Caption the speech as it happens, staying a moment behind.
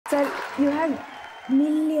You had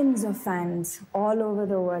millions of fans all over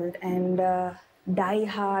the world and die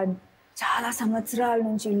hard, chala samvatsaraల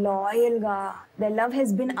nunchi loyal ga. Their love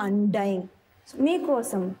has been undying. So me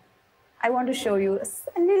kosam, I want to show you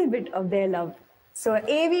a little bit of their love. So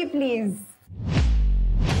AV, please.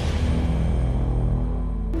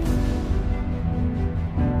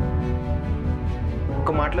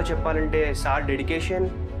 ఒక మాటలో చెప్పాలంటే sir dedication,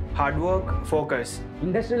 hard work, focus.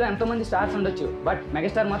 ఇండస్ట్రీలో ఎంతో మంది stars ఉండొచ్చు, but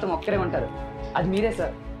megastar మాత్రం ఒక్కరే ఉంటారు. అది మీరే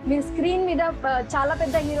సార్. మీరు స్క్రీన్ మీద చాలా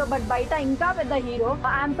పెద్ద హీరో, బట్ బయట ఇంకా పెద్ద hero.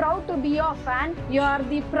 I'm proud to be your fan. You are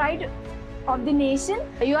the pride of the nation.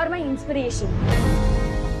 You are my inspiration.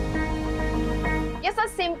 You're so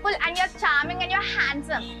simple and you're charming and you're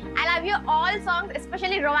handsome. I love your all songs,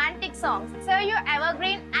 especially romantic songs. Sir, you're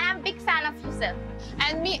evergreen and I'm a big fan of you, sir.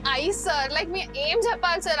 And me eyes, sir, like me aim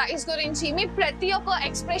cheppali sir eyes gurinchi. Me prati oka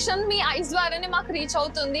expression me eyes dwarane maaku reach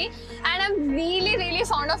avutundi. And I'm really, really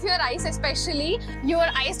fond of your eyes, especially. Your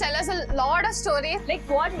eyes tell us a lot of stories. Like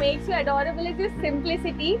what makes you adorable is your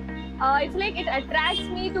simplicity. It's like it attracts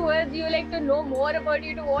me towards you, like to know more about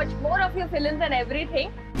you, to watch more of your films and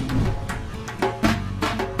everything.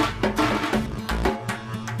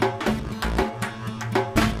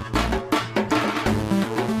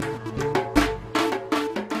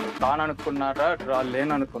 అనుకున్నారా draw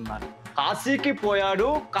లేననుకున్నారు. కాశీకి పోయాడు,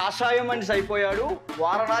 కాషాయం మనిషి అయిపోయాడు,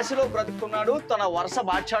 వారణాసిలో బ్రతుకున్నాడు, తన వరుస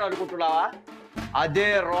బాచాడు అనుకుంటున్నావా? అదే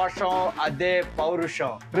రోషం, అదే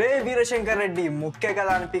పౌరుషం. రే వీరశంకర్ రెడ్డి ముఖ్య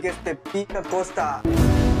కదా అని పీకేస్తే పీక కోస్తా.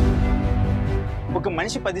 ఒక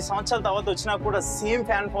మనిషి 10 సంవత్సరాల తర్వాత వచ్చినా కూడా same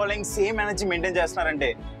fan following, same energy maintain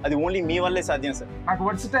చేస్తున్నారంటే అది ఓన్లీ మీ వల్లే సాధ్యం సార్. నాకు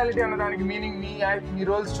వర్సిటాలిటీ అన్న దానికి మీనింగ్ మీ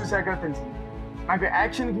రోల్స్ చూసాక తెలిసింది. నాకు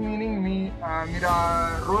యాక్షన్కి మీనింగ్ మీరు ఆ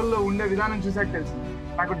రోల్లో ఉండే విధానం చూసాక తెలిసింది.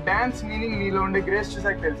 నాకు డ్యాన్స్ మీనింగ్ మీలో ఉండే గ్రేస్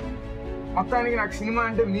చూసాక తెలిసింది. మొత్తానికి నాకు సినిమా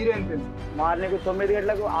అంటే మీరే అని తెలిసింది. మార్నింగ్ 9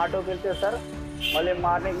 గంటలకు ఆటోకి వెళ్తే సార్, మళ్ళీ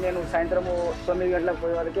మార్నింగ్ నేను సాయంత్రం 9 గంటలకు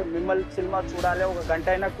పోయే వరకు మిమ్మల్ని సినిమా చూడాలి, ఒక గంట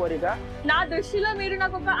అయినా కోరిక. నా దృష్టిలో మీరు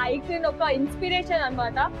నాకు ఒక ఐకాన్, ఒక ఇన్స్పిరేషన్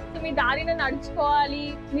అన్నమాట. మీ దారిని నడుచుకోవాలి,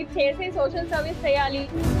 మీరు చేసే సోషల్ సర్వీస్ చేయాలి.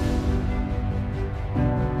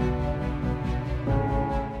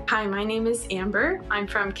 Hi, my name is Amber. I'm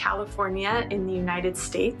from California in the United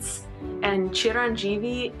States. And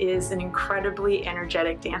Chiranjeevi is an incredibly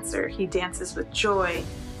energetic dancer. He dances with joy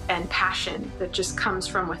and passion that just comes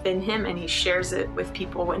from within him, and he shares it with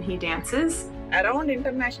people when he dances. Around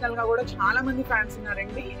international ga kuda chaala mandi fans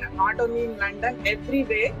unnaranడి. Not only in London,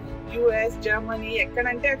 everywhere, US, Germany,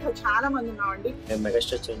 ekkadante akkada chaala mandi unnavandi.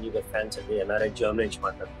 Megastar Chiranjeevi fans andi NRI Germany nunchi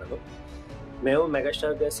maaట్లాడుతున్నాను. మేము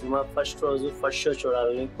megastar గారి cinema first show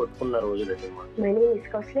చూడాలని కొట్టుకున్న రోజులు. My name is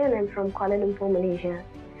Kausli and I'm from Kuala Lumpur, Malaysia.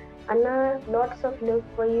 Anna, lots of love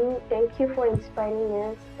for you. Thank you for inspiring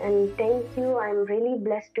us, and thank you. I'm really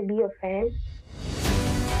blessed to be a fan.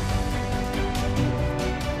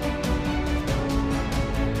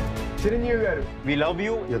 Chiranjeevi గారు, we love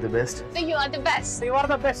you. You're the best. So you are the best. You are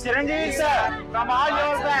the best, Chiranjeevi sir. From all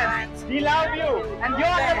your fans, we love you and you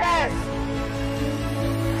are the best.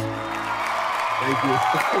 Thank you.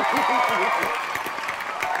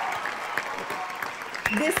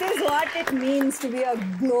 This is what it means to be a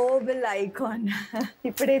global icon.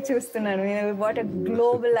 ఇప్పుడే చూస్తున్నాను what a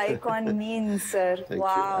global icon means, sir. Thank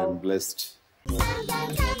wow. you. I'm blessed.